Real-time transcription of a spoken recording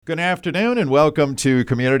Good afternoon and welcome to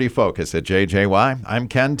Community Focus at JJY. I'm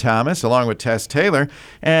Ken Thomas along with Tess Taylor,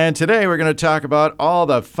 and today we're going to talk about all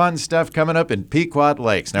the fun stuff coming up in Pequot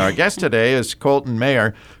Lakes. Now, our guest today is Colton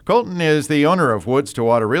Maher. Colton is the owner of Woods to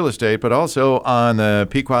Water Real Estate, but also on the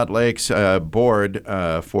Pequot Lakes board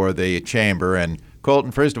for the Chamber. And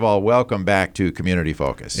Colton, first of all, welcome back to Community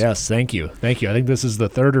Focus. Yes, thank you. Thank you. I think this is the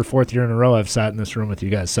third or fourth year in a row I've sat in this room with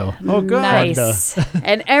you guys. So, good. Nice.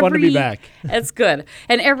 And fun to be back. That's good.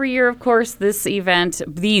 And every year, of course, these events,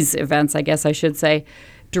 I guess I should say,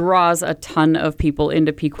 draws a ton of people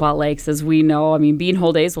into Pequot Lakes, as we know. I mean,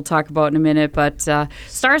 Beanhole Days we'll talk about in a minute, but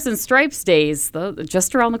Stars and Stripes Days,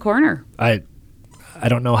 just around the corner. I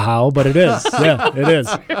don't know how, but it is. Yeah, it is.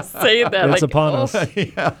 Say that. It's upon us.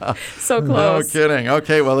 Yeah. So close. No kidding.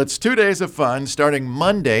 Okay, well, it's 2 days of fun starting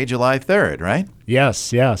Monday, July 3rd, right?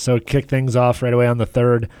 Yes, yeah. So kick things off right away on the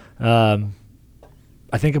 3rd.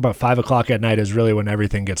 I think about 5 o'clock at night is really when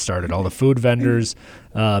everything gets started. All the food vendors.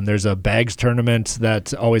 There's a bags tournament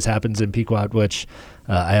that always happens in Pequot, which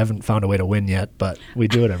I haven't found a way to win yet, but we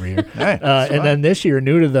do it every year. Hey, and then this year,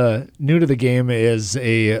 new to the game is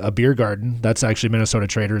a beer garden. That's actually Minnesota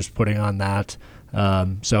Traders putting on that.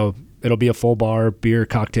 So it'll be a full bar, beer,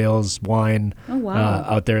 cocktails, wine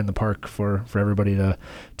out there in the park for everybody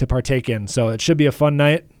to partake in. So it should be a fun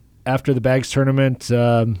night after the bags tournament.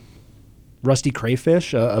 Rusty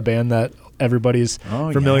Crayfish, a band that everybody's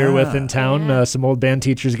familiar with in town. Yeah. Some old band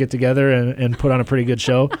teachers get together and put on a pretty good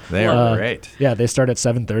show. They are great. Yeah, they start at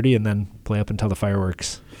 7:30 and then play up until the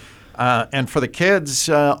fireworks. And for the kids,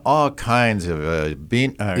 all kinds of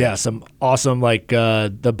some awesome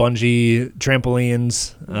the bungee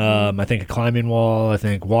trampolines. I think a climbing wall. I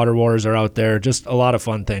think water wars are out there. Just a lot of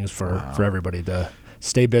fun things for everybody to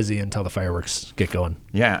stay busy until the fireworks get going.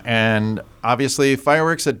 Yeah, and obviously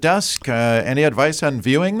fireworks at dusk. Any advice on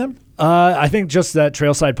viewing them? I think just that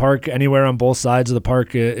Trailside Park, anywhere on both sides of the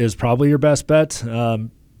park, is probably your best bet.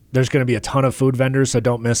 There's going to be a ton of food vendors, so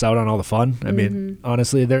don't miss out on all the fun. I mean,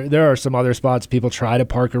 honestly, there are some other spots people try to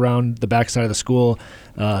park around the backside of the school.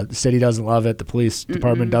 The city doesn't love it. The police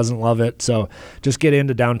department doesn't love it. So just get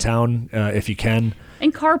into downtown if you can.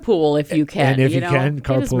 And carpool if you can. And if you can,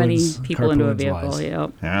 get as many people into a vehicle.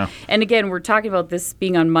 Yep. Yeah. And again, we're talking about this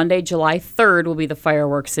being on Monday, July 3rd will be the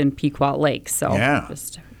fireworks in Pequot Lakes. So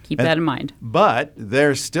just keep that in mind. But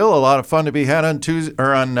there's still a lot of fun to be had on Tuesday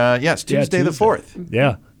the 4th.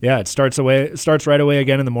 Yeah. Yeah, it starts right away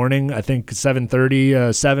again in the morning. I think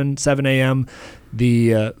 7:30, 7 a.m.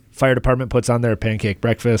 The fire department puts on their pancake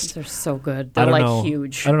breakfast. They're so good. They're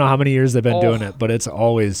huge. I don't know how many years they've been doing it, but it's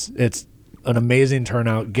an amazing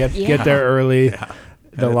turnout. Get there early. Yeah.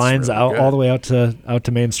 The line's really out all the way out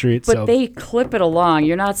to Main Street. But they clip it along.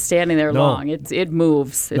 You're not standing there long. It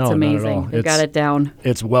moves. It's amazing. You got it down.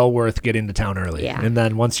 It's well worth getting to town early. Yeah. And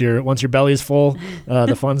then once your belly's full,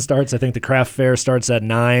 the fun starts. I think the craft fair starts at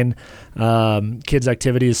 9. Kids'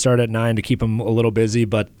 activities start at 9 to keep them a little busy.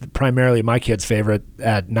 But primarily my kids' favorite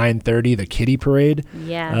at 9:30, the kiddie parade.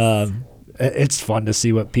 Yes. It's fun to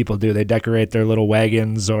see what people do. They decorate their little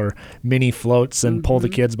wagons or mini floats and pull the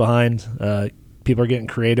kids behind. People are getting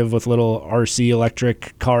creative with little RC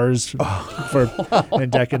electric cars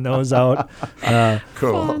and decking those out.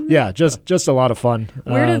 Cool. Yeah, just a lot of fun.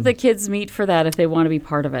 Where do the kids meet for that if they want to be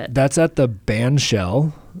part of it? That's at the band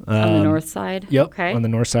shell. On the north side? Yep, okay. On the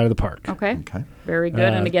north side of the park. Okay. Very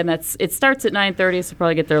good. And again, it starts at 9:30, so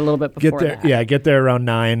probably get there a little bit before that. Yeah, get there around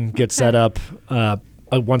 9, get set up.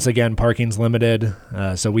 Once again, parking's limited,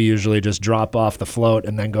 so we usually just drop off the float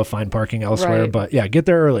and then go find parking elsewhere. Right. But yeah, get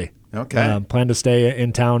there early. Okay. Plan to stay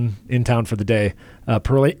in town for the day.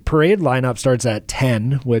 Parade lineup starts at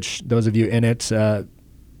 10, which those of you in it,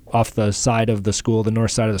 off the side of the school, the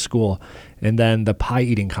north side of the school. And then the pie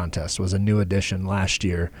eating contest was a new addition last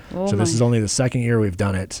year. This is only the second year we've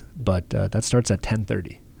done it, but that starts at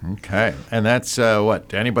 10:30. Okay. And that's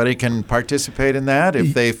anybody can participate in that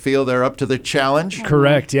if they feel they're up to the challenge?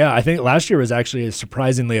 Correct. Yeah. I think last year was actually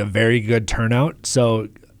surprisingly a very good turnout. So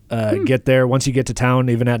get there. Once you get to town,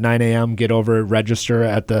 even at 9 a.m., get over, register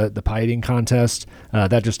at the pie eating contest.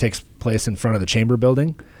 That just takes place in front of the Chamber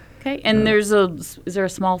building. Okay. And is there a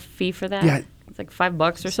small fee for that? Yeah. It's like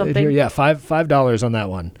 $5 or something? Here, yeah, $5 on that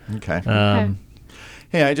one. Okay.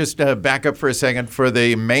 Hey, I just back up for a second. For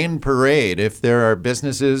the main parade, if there are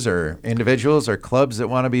businesses or individuals or clubs that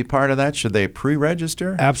want to be part of that, should they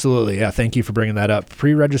pre-register? Absolutely. Yeah, thank you for bringing that up.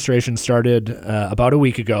 Pre-registration started about a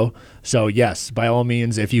week ago. So, yes, by all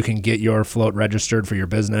means, if you can get your float registered for your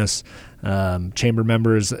business, chamber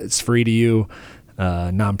members, it's free to you,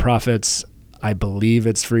 nonprofits. I believe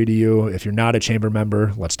it's free to you. If you're not a chamber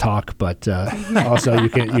member, let's talk. But also, you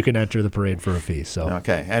can enter the parade for a fee. So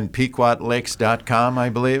Okay. And PequotLakes.com, I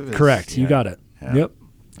believe? Correct. You got it. Yeah. Yep.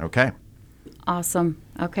 Okay. Awesome.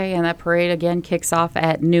 Okay, and that parade again kicks off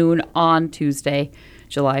at noon on Tuesday,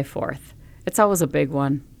 July 4th. It's always a big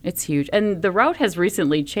one. It's huge. And the route has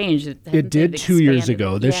recently changed. It did 2 years expanded?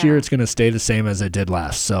 ago. This year it's going to stay the same as it did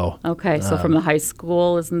last. So Okay, so from the high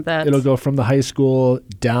school, isn't that? it'll go from the high school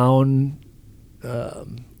down,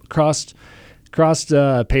 crossed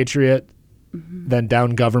Patriot, then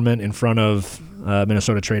down Government in front of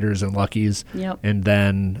Minnesota Traders and Lucky's, Yep. and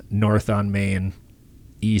then north on Main,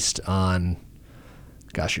 east on,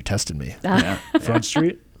 gosh, you're testing me, Front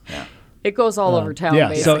Street. It goes all over town, Yeah,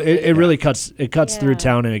 basically. so it really cuts through Yeah.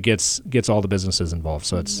 town, and it gets all the businesses involved.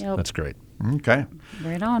 So that's great. Okay.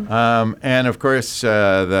 Right on. And of course,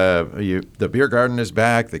 the beer garden is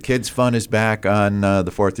back. The kids' fun is back on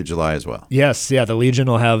the 4th of July as well. Yes, yeah. The Legion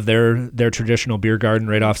will have their traditional beer garden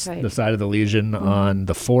right off Right. the side of the Legion on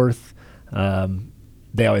the 4th.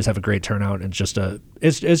 They always have a great turnout, and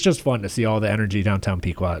it's just fun to see all the energy downtown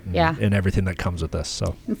Pequot and everything that comes with this.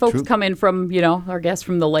 So And folks come in from, our guests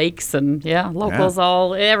from the lakes and, locals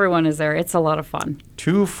everyone is there. It's a lot of fun.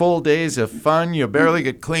 2 full days of fun. You barely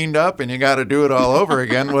get cleaned up, and you got to do it all over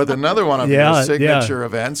again with another one of your signature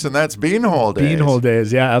events, and that's Beanhole Days. Beanhole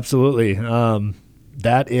Days, yeah, absolutely.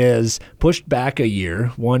 That is pushed back a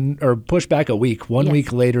week, one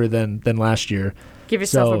week later than last year. Give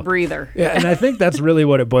yourself a breather. Yeah, and I think that's really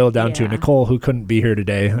what it boiled down to. Yeah. Nicole, who couldn't be here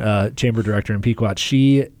today, chamber director in Pequot,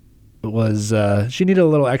 she needed a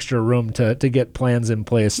little extra room to get plans in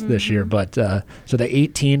place this year. But so the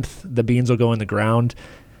 18th, the beans will go in the ground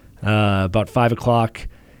about 5 o'clock,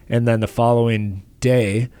 and then the following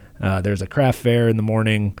day, there's a craft fair in the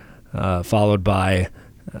morning, followed by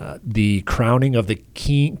the crowning of the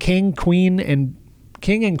king, queen, and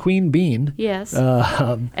queen bean. Yes.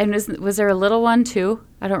 And was there a little one too?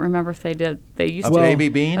 I don't remember if they did. They used A baby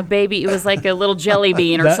bean? A baby. It was like a little jelly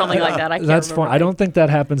bean or something like that. I can't That's remember. fun. I don't think that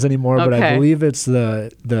happens anymore, but I Okay. believe it's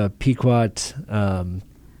the Pequot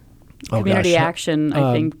Community action,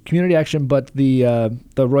 I think. Community action, but the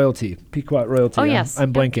royalty, Pequot royalty. Oh, yes.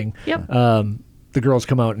 I'm blanking. Yep. The girls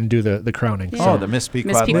come out and do the crowning. Yeah. Oh, the Miss Pequot.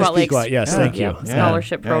 Miss Pequot Lakes. Pequot, yes, thank you. Yep.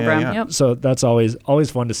 Scholarship program. Yeah. Yep. So that's always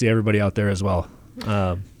fun to see everybody out there as well.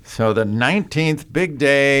 So the 19th, big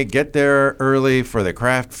day. Get there early for the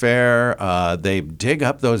craft fair. They dig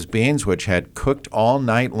up those beans, which had cooked all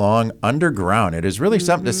night long underground. It is really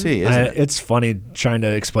something to see, isn't it? It's funny trying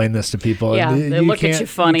to explain this to people. Yeah, And they look at you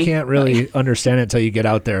funny. You can't really understand it until you get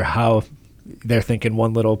out there how they're thinking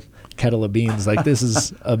one little kettle of beans. Like, this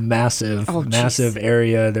is a massive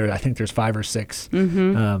area. I think there's 5 or 6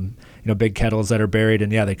 big kettles that are buried,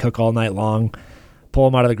 and they cook all night long. Pull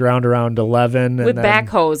them out of the ground around 11. With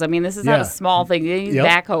backhoes. I mean, this is not a small thing. They use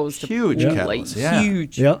backhoes to Huge kettles. Yeah.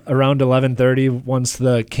 Huge. Yeah, around 11:30, once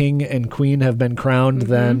the king and queen have been crowned,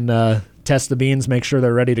 then test the beans, make sure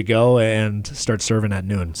they're ready to go, and start serving at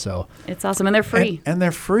noon. So It's awesome. And they're free. And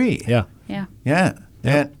they're free. yeah. Yeah. Yeah.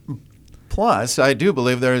 And plus, I do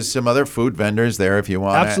believe there's some other food vendors there if you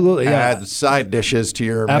want Absolutely, to yeah. add side dishes to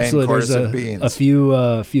your main Absolutely. course There's of beans. a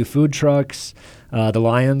few food trucks. The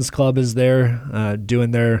Lions Club is there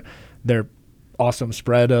doing their awesome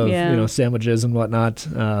spread of sandwiches and whatnot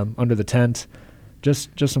under the tent. Just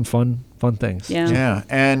some fun things. Yeah,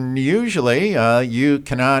 and usually you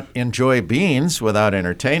cannot enjoy beans without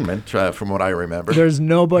entertainment, from what I remember. There's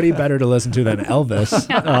nobody better to listen to than Elvis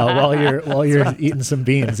while you're eating some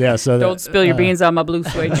beans. Yeah, so Don't spill your beans on my blue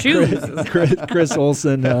suede shoes. Chris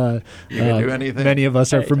Olson. You can do anything. Many of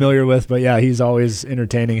us are familiar with, but he's always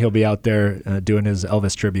entertaining. He'll be out there doing his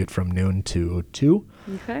Elvis tribute from noon to 2.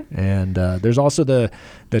 Okay. And there's also the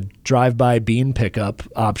drive-by bean pickup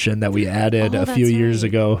option that we added a few years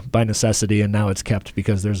ago by necessity, and now it's kept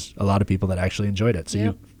because there's a lot of people that actually enjoyed it. So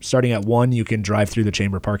you starting at 1, you can drive through the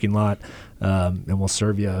chamber parking lot, and we'll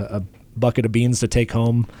serve you a bucket of beans to take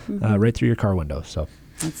home right through your car window. So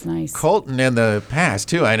That's nice. Colton in the past,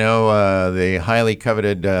 too. I know the highly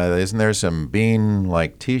coveted, isn't there some bean,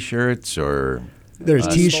 T-shirts or... There's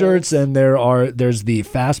T-shirts, and there's the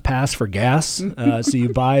Fast Pass for gas. So you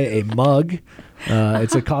buy a mug.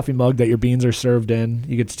 It's a coffee mug that your beans are served in.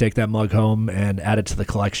 You get to take that mug home and add it to the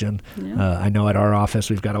collection. Yeah. I know at our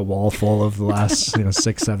office we've got a wall full of the last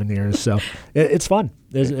 6-7 years. So it's fun.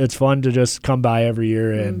 It's fun to just come by every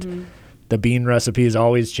year, and the bean recipes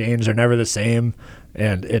always change. They're never the same,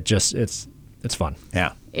 and it's fun.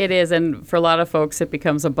 Yeah. It is, and for a lot of folks, it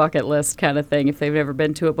becomes a bucket list kind of thing if they've never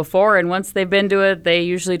been to it before. And once they've been to it, they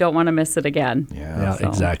usually don't want to miss it again. Yeah.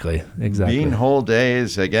 Exactly. Beanhole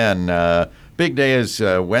Days, again, Big day is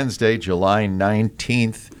Wednesday, July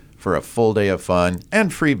 19th for a full day of fun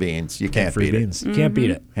and free beans. You can't beat it. You can't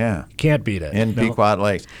beat it. Yeah. Can't beat it. In Pequot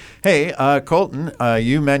Lakes. Hey, Colton,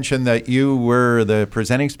 you mentioned that you were the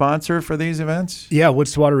presenting sponsor for these events? Yeah,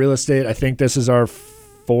 Woods to Water Real Estate. I think this is our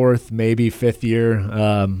fourth, maybe fifth year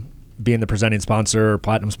being the presenting sponsor or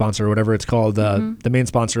platinum sponsor or whatever it's called, the main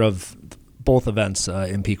sponsor of both events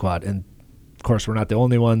in Pequot. And, of course, we're not the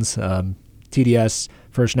only ones. TDS,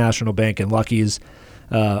 First National Bank, and Lucky's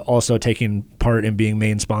also taking part in being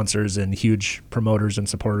main sponsors and huge promoters and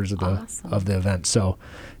supporters of the event. So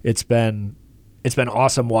it's been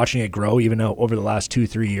awesome watching it grow even over the last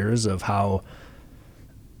 2-3 years of how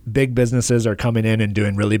big businesses are coming in and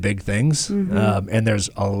doing really big things. And there's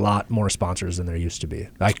a lot more sponsors than there used to be.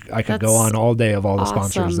 I could go on all day of all the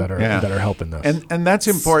sponsors that are helping this. And that's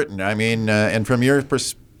important. I mean, and from your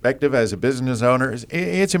perspective as a business owner,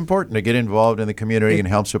 it's important to get involved in the community and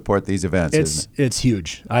help support these events, isn't it? It's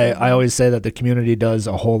huge. I always say that the community does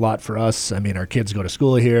a whole lot for us. I mean, our kids go to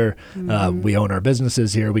school here. We own our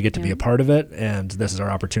businesses here. We get to be a part of it, and this is our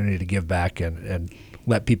opportunity to give back and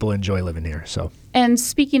let people enjoy living here. So. And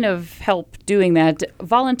speaking of help doing that,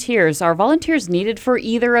 are volunteers needed for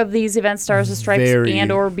either of these events, Stars and Stripes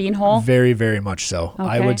and or Bean Hole? Very, very much so. Okay.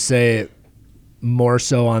 I would say more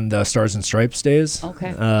so on the Stars and Stripes days.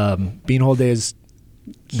 Okay. Beanhole days,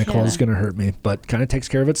 Nicole's going to hurt me, but kind of takes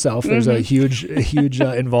care of itself. There's a huge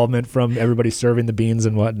involvement from everybody serving the beans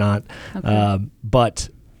and whatnot. Okay. But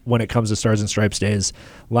when it comes to Stars and Stripes days,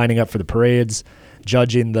 lining up for the parades,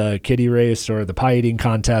 judging the kiddie race or the pie eating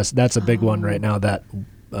contest, that's a big one right now that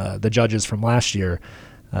the judges from last year,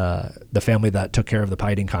 the family that took care of the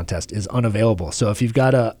pie eating contest, is unavailable. So if you've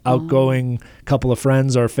got a outgoing couple of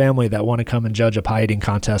friends or family that want to come and judge a pie eating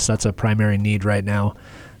contest, that's a primary need right now.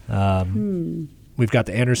 We've got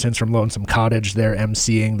the Andersons from Lonesome Cottage there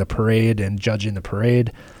emceeing the parade and judging the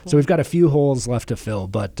parade. Cool. So we've got a few holes left to fill,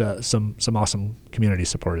 but some awesome community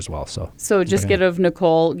support as well. So just get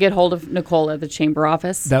hold of Nicole at the chamber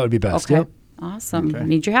office. That would be best. Okay. Yep. Awesome. Okay.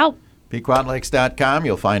 Need your help. PequotLakes.com.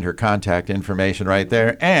 You'll find her contact information right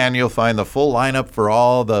there, and you'll find the full lineup for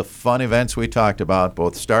all the fun events we talked about,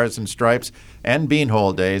 both Stars and Stripes and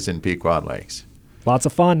Beanhole Days in Pequot Lakes. Lots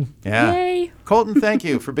of fun. Yeah. Yay. Colton, thank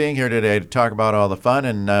you for being here today to talk about all the fun,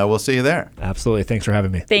 and we'll see you there. Absolutely. Thanks for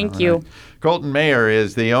having me. Thank you. Right. Colton Maher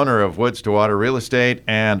is the owner of Woods to Water Real Estate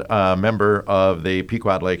and a member of the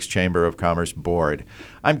Pequot Lakes Chamber of Commerce Board.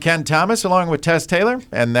 I'm Ken Thomas along with Tess Taylor,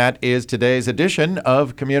 and that is today's edition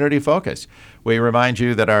of Community Focus. We remind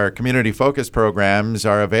you that our Community Focus programs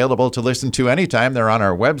are available to listen to anytime. They're on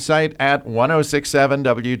our website at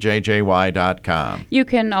 1067wjjy.com. You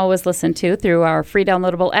can always listen through our free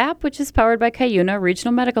downloadable app, which is powered by Cuyuna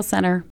Regional Medical Center.